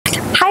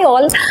Hi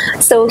all.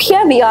 So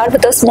here we are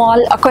with a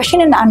small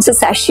question and answer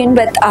session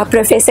with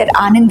Professor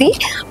Anandi,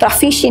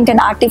 proficient in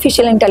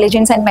artificial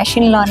intelligence and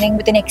machine learning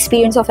with an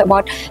experience of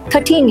about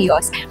 13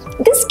 years.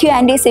 This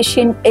Q&A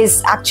session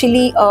is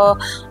actually a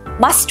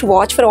must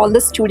watch for all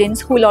the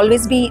students who will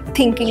always be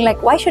thinking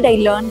like, why should I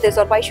learn this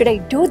or why should I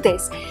do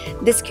this?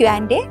 This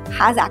Q&A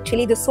has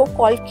actually the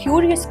so-called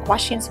curious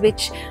questions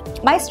which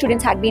my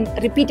students had been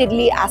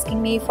repeatedly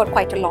asking me for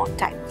quite a long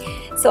time.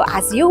 So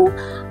as you,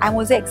 I'm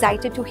also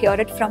excited to hear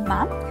it from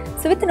ma'am.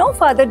 So with no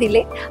further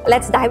delay,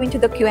 let's dive into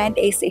the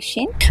Q&A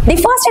session. The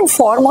first and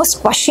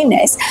foremost question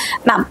is,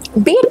 ma'am,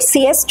 be it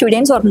CS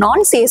students or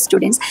non-CS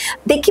students,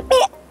 they keep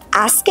me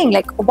asking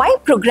like why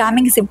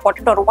programming is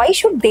important or why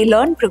should they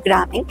learn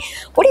programming?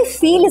 What do you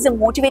feel is a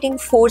motivating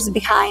force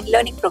behind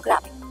learning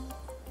programming?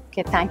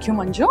 Okay, thank you,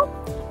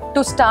 Manju.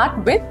 To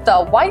start with,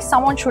 why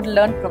someone should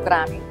learn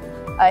programming?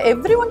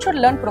 Everyone should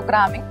learn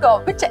programming,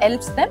 which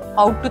helps them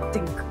how to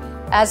think.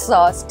 As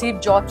Steve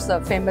Jobs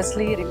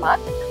famously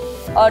remarked,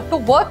 to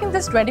work in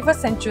this 21st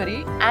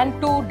century and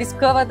to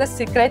discover the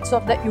secrets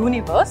of the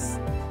universe,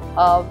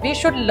 we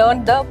should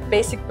learn the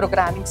basic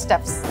programming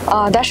steps.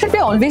 There should be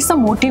always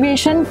some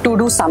motivation to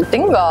do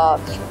something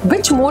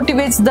which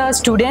motivates the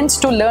students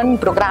to learn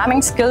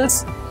programming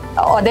skills.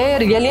 Are they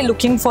really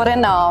looking for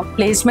an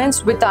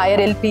placements with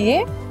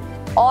IRLPA,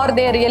 or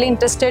they are really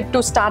interested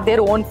to start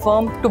their own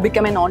firm to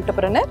become an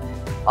entrepreneur,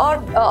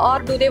 or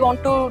do they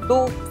want to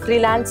do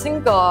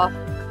freelancing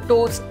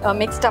to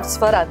make stuffs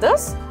for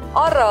others,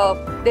 or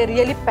they're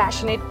really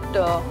passionate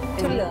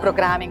in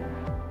programming?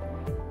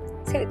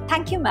 So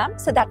thank you, ma'am.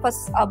 So that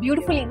was a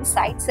beautiful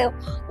insight. So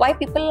why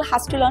people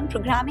has to learn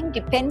programming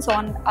depends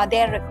on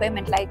their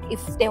requirement. Like if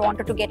they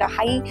wanted to get a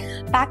high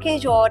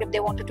package, or if they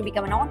wanted to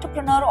become an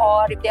entrepreneur,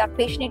 or if they are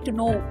passionate to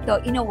know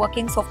the inner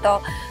workings of the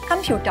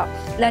computer,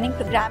 learning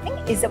programming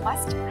is a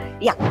must.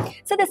 Yeah.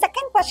 So the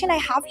second question I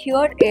have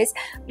here is,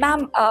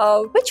 ma'am,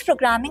 which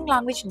programming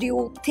language do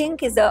you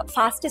think is the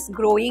fastest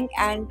growing,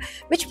 and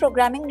which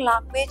programming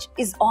language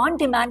is on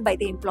demand by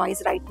the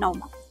employees right now,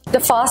 ma'am? The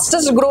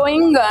fastest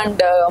growing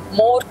and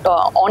more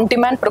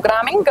on-demand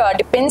programming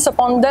depends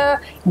upon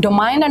the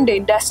domain and the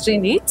industry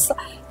needs.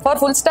 For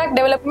full stack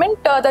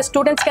development, the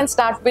students can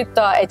start with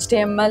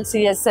HTML,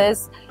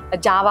 CSS,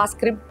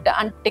 JavaScript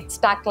and tech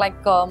stack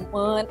like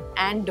MERN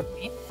and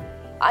domain.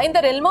 In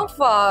the realm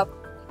of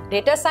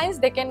data science,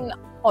 they can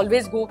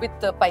always go with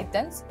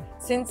Python,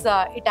 since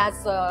it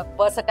has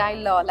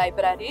versatile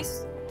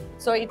libraries.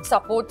 So it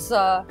supports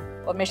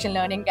machine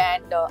learning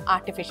and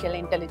artificial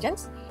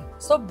intelligence.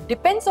 So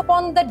depends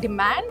upon the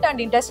demand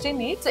and industry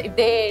needs. If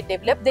they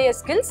develop their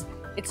skills,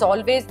 it's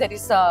always there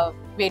is a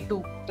way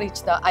to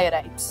reach the higher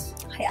heights.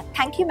 Yeah,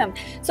 thank you, ma'am.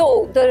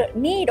 So the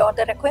need or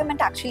the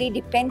requirement actually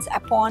depends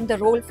upon the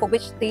role for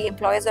which the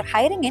employers are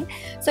hiring in.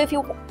 So if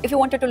you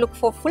wanted to look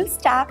for full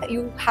stack,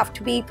 you have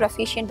to be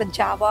proficient with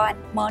Java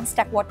and MERN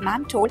stack, what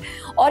ma'am told.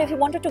 Or if you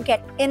wanted to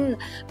get in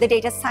the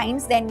data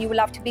science, then you will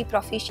have to be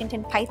proficient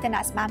in Python,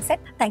 as ma'am said.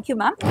 Thank you,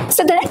 ma'am.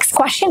 So the next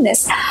question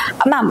is,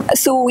 ma'am,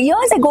 so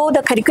years ago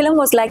the curriculum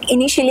was like,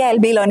 initially I'll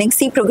be learning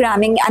C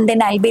programming, and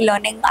then I'll be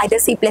learning either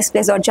C++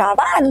 or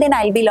Java, and then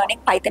I'll be learning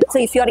Python. So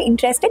if you're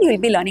interested, you'll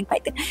be learning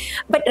Python.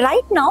 But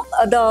right now,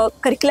 the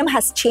curriculum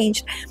has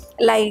changed.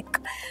 Like,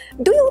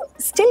 do you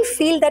still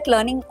feel that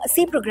learning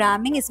C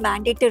programming is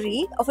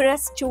mandatory for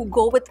us to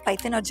go with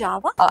Python or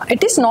Java?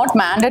 It is not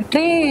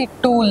mandatory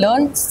to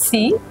learn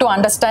C to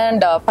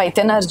understand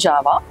Python or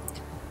Java.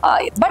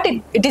 But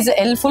it is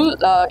helpful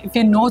if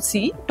you know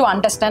C to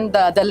understand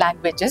the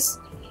languages.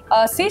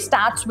 C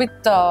starts with,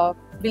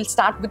 we'll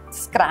start with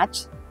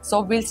scratch.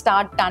 So we'll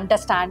start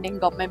understanding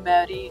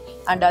memory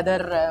and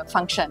other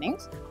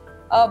functionings.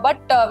 But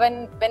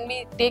when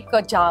we take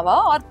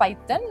Java or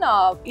Python,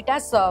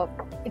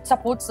 it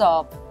supports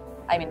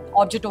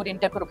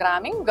object-oriented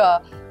programming,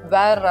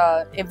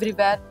 where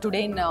everywhere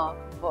today in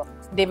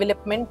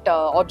development,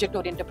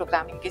 object-oriented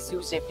programming is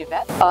used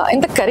everywhere. In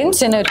the current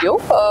scenario,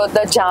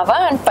 the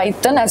Java and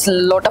Python has a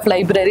lot of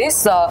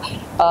libraries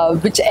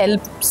which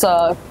helps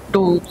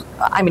to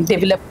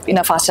develop in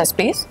a faster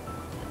pace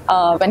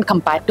when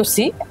compared to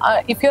C.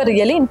 If you are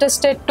really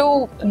interested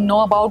to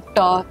know about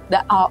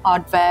the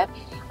hardware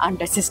and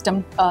the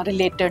system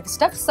related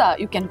stuffs,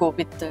 you can go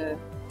with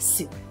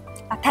C.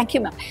 Thank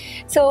you, ma'am.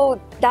 So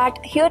that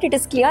here it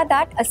is clear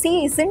that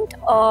C isn't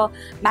a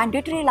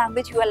mandatory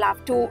language you will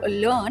have to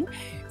learn.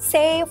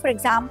 Say, for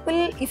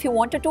example, if you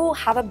wanted to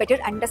have a better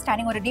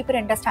understanding or a deeper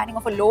understanding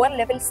of a lower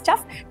level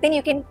stuff, then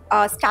you can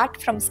start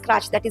from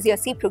scratch, that is your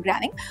C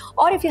programming.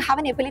 Or if you have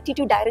an ability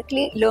to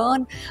directly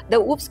learn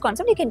the OOPS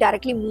concept, you can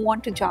directly move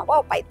on to Java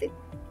or Python.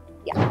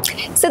 Yeah.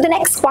 So the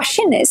next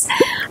question is,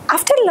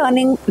 after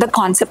learning the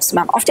concepts,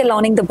 ma'am, after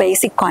learning the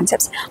basic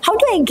concepts, how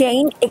do I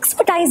gain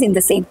expertise in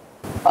the same?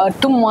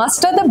 To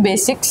master the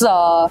basics,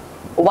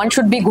 one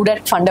should be good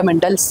at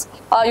fundamentals.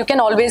 You can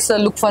always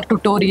look for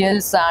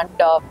tutorials and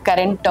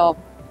current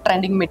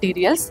trending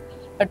materials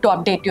to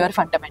update your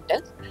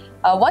fundamentals.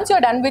 Once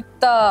you're done with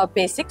the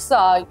basics,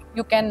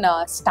 you can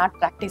start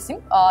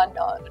practicing.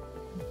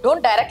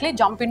 don't directly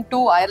jump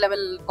into higher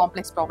level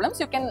complex problems.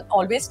 You can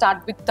always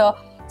start with the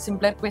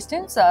simpler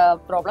questions,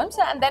 problems,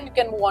 and then you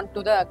can move on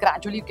to the,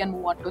 gradually you can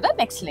move on to the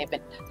next level.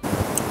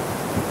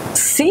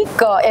 Seek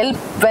help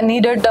when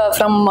needed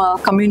from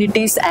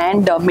communities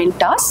and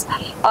mentors.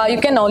 You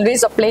can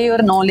always apply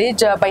your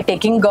knowledge by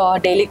taking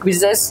daily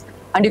quizzes,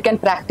 and you can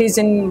practice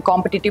in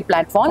competitive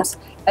platforms.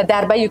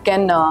 Thereby you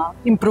can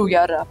improve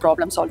your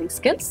problem solving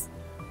skills.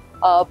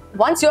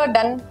 Once you are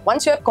done,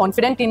 once you are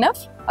confident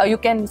enough, you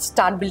can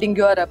start building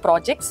your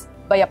projects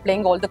by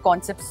applying all the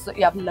concepts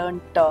you have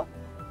learned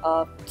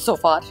so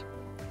far.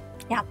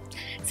 Yeah.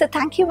 So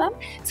thank you, ma'am.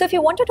 So if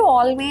you wanted to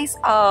always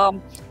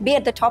be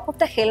at the top of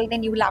the hill,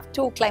 then you will have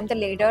to climb the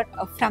ladder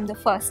from the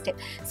first step.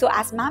 So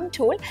as ma'am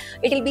told,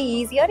 it will be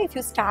easier if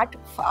you start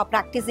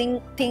practicing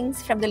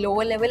things from the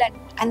lower level,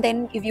 and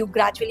then if you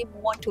gradually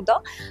move on to the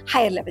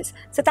higher levels.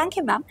 So thank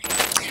you, ma'am.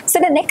 So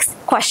the next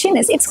question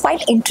is, it's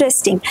quite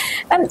interesting.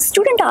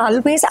 Students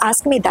always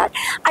ask me that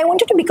I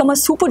wanted to become a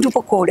super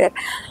duper coder.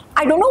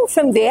 I don't know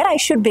from where I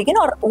should begin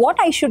or what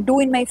I should do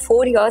in my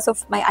 4 years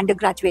of my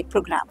undergraduate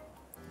program.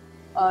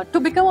 To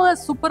become a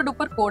super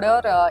duper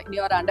coder in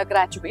your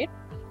undergraduate,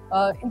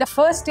 in the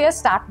first year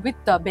start with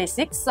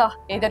basics.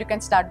 Either you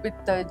can start with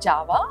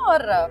Java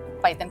or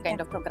Python kind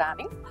of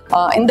programming.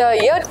 In the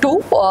year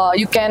 2,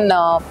 you can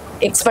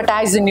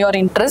expertise in your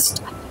interest,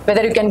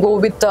 whether you can go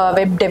with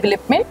web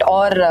development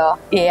or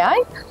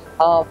AI.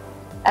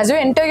 As you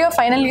enter your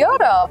final year,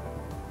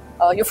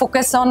 you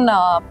focus on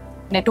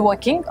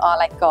networking,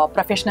 like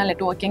professional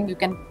networking. You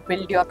can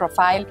build your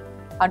profile,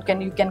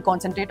 and you can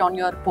concentrate on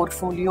your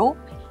portfolio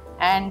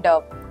and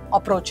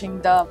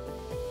approaching the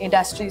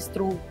industries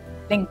through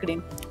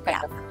LinkedIn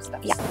kind of stuff.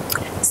 Yeah.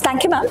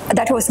 Thank you, ma'am.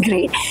 That was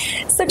great.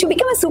 So to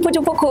become a super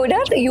duper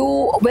coder, you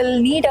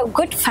will need a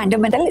good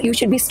fundamental. You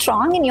should be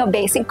strong in your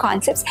basic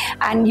concepts,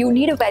 and you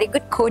need a very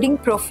good coding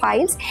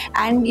profiles,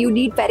 and you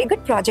need very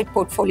good project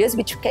portfolios,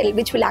 which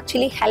will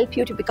actually help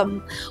you to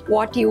become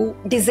what you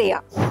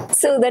desire.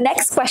 So the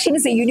next question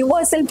is a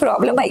universal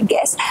problem, I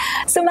guess.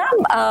 So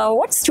ma'am,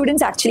 what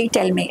students actually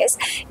tell me is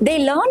they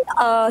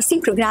learn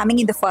C programming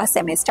in the first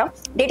semester,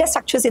 data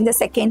structures in the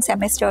second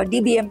semester,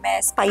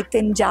 DBMS,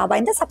 Python, Java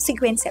in the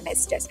subsequent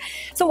semesters.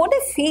 So what I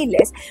feel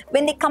is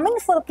when they come in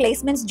for the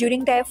placements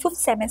during their 5th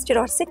semester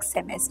or 6th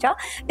semester,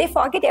 they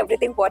forget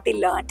everything what they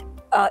learned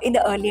in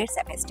the earlier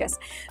semesters.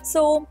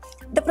 So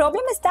the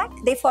problem is that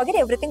they forget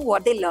everything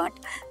what they learned.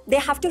 They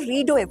have to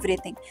redo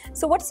everything.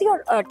 So what's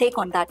your take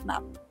on that,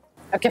 ma'am?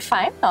 Okay,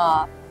 fine.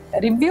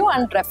 Review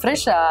and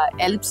refresh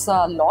helps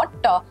a lot.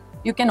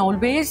 You can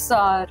always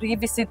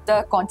revisit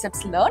the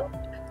concepts learned,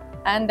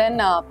 and then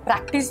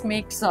practice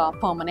makes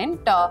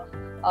permanent.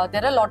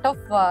 There are a lot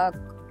of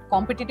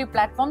competitive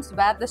platforms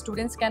where the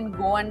students can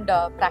go and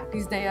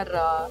practice their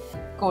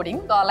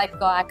coding, like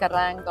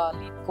HackerRank,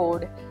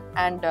 LeetCode,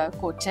 and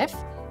CodeChef.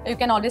 You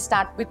can always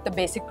start with the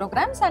basic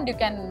programs, and you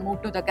can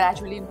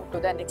gradually move to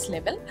the next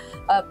level.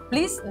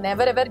 Please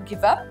never ever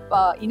give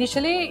up.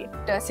 Initially,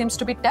 it seems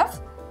to be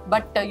tough,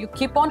 but you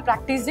keep on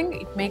practicing.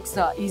 It makes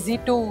easy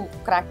to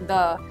crack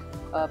the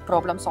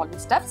problem solving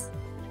stuffs.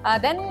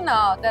 Then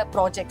the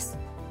projects.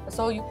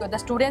 So the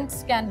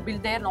students can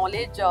build their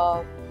knowledge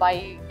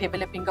by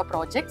developing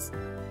projects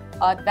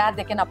where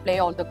they can apply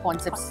all the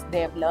concepts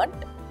they have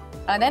learned.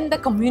 And then the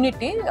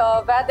community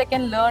where they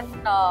can learn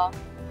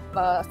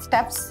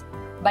steps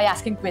by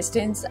asking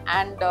questions,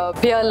 and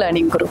peer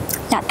learning group.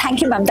 Yeah,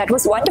 thank you, ma'am. That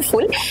was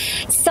wonderful.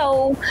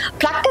 So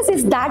practice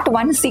is that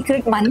one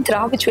secret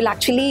mantra which will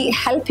actually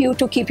help you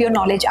to keep your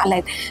knowledge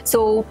alive.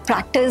 So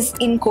practice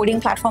in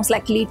coding platforms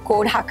like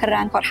LeetCode,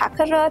 HackerRank or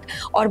HackerRank,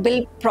 or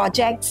build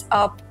projects,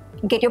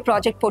 get your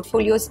project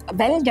portfolios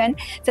well done,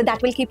 so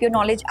that will keep your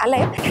knowledge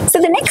alive.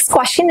 So the next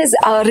question is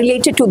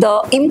related to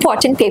the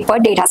important paper,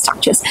 data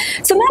structures.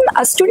 So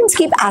ma'am, students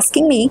keep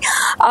asking me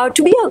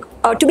to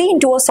be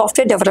into a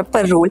software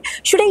developer role,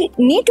 should I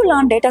need to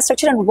learn data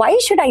structure, and why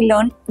should I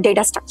learn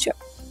data structure?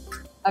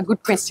 A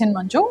good question,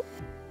 Manju.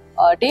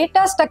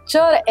 Data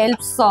structure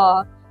helps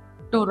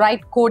to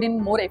write code in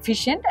more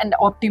efficient and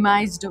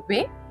optimized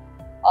way.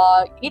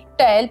 It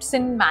helps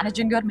in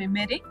managing your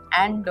memory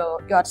and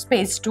your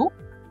space too.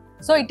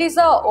 So it is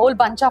a whole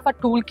bunch of a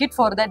toolkit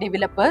for the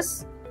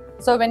developers.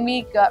 So when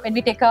we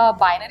take a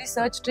binary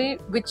search tree,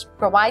 which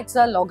provides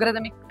a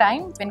logarithmic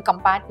time when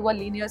compared to a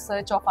linear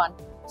search of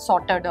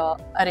unsorted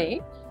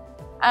array,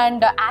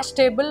 and hash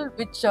table,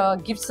 which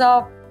gives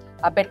a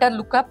better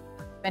lookup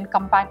when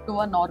compared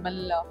to a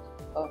normal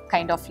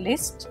kind of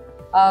list.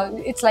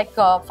 It's like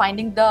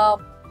finding the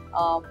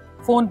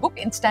phone book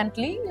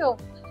instantly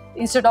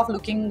instead of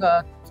looking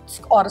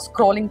or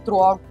scrolling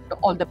throughout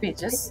all the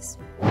pages.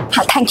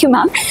 Thank you,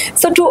 ma'am.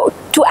 So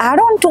to add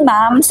on to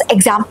ma'am's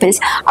examples,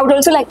 I would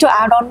also like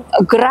to add on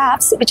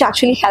graphs, which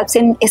actually helps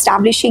in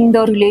establishing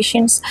the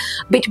relations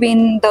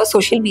between the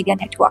social media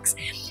networks.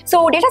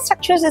 So data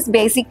structures is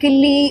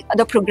basically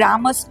the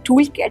programmer's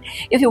toolkit.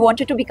 If you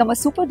wanted to become a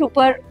super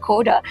duper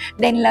coder,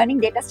 then learning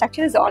data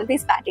structure is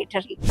always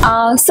mandatory.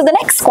 So the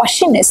next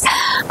question is,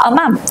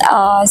 ma'am,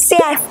 say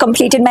I have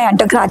completed my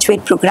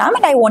undergraduate program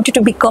and I wanted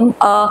to become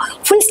a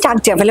full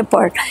stack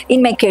developer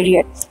in my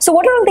career. So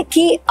what are all the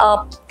key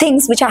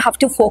things which I have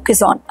to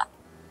focus on?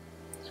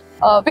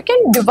 We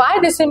can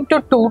divide this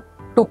into two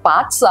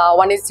parts.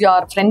 One is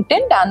your front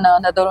end and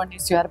another one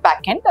is your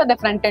back end. The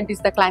front end is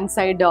the client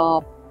side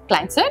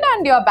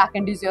and your back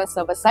end is your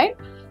server side.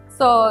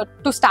 So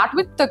to start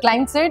with the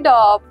client side,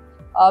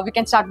 we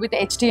can start with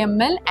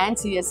HTML and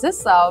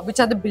CSS, which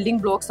are the building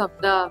blocks of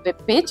the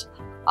web page.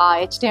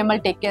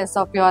 HTML take care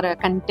of your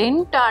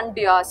content and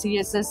your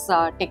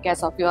CSS take care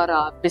of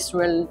your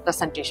visual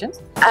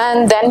presentations.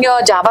 And then your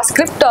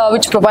JavaScript,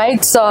 which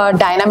provides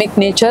dynamic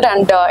nature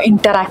and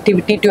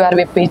interactivity to your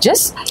web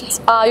pages.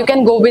 You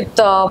can go with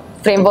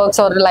frameworks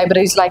or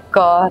libraries like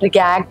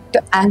React,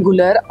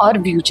 Angular or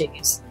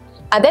Vue.js.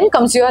 And then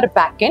comes your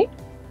backend,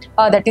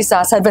 that is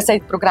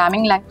server-side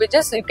programming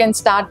languages. You can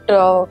start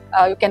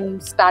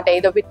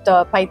either with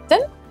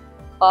Python,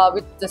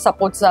 which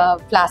supports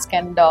Flask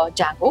and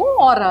Django,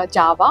 or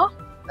Java,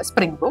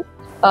 Spring Boot.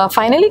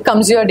 Finally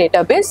comes your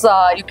database.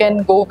 You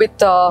can go with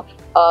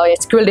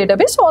SQL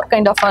database or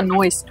kind of a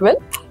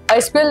NoSQL.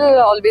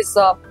 SQL always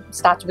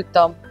starts with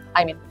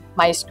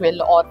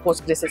MySQL or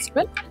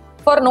PostgreSQL.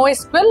 For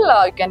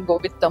NoSQL, you can go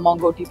with the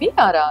MongoDB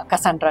or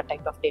Cassandra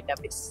type of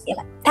database.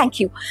 Yeah, thank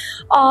you.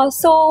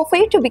 So for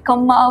you to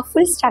become a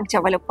full stack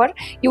developer,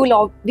 you will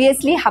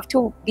obviously have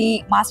to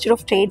be master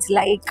of trades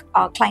like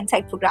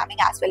client-side programming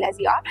as well as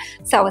your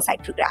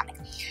server-side programming.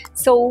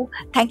 So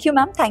thank you,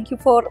 ma'am. Thank you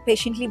for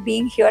patiently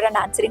being here and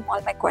answering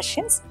all my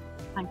questions.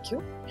 Thank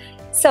you.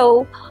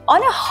 So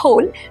on a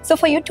whole, so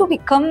for you to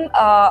become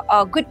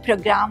a good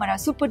programmer, a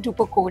super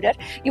duper coder,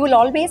 you will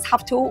always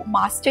have to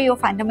master your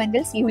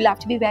fundamentals. You will have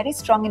to be very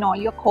strong in all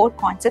your core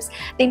concepts.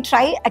 Then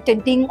try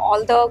attending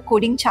all the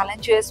coding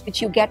challenges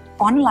which you get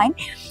online.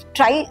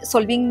 Try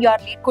solving your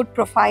lead code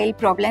profile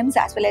problems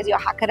as well as your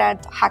hacker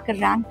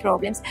rank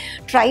problems.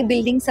 Try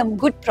building some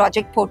good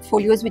project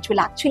portfolios which will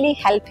actually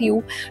help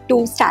you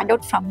to stand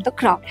out from the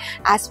crowd.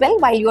 As well,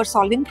 while you are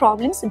solving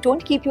problems,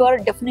 don't keep your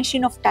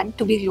definition of done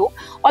to be low.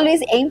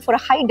 Always aim for a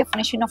high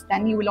definition of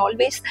done. You will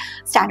always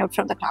stand out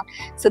from the crowd.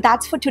 So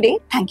that's for today.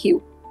 Thank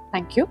you.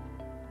 Thank you.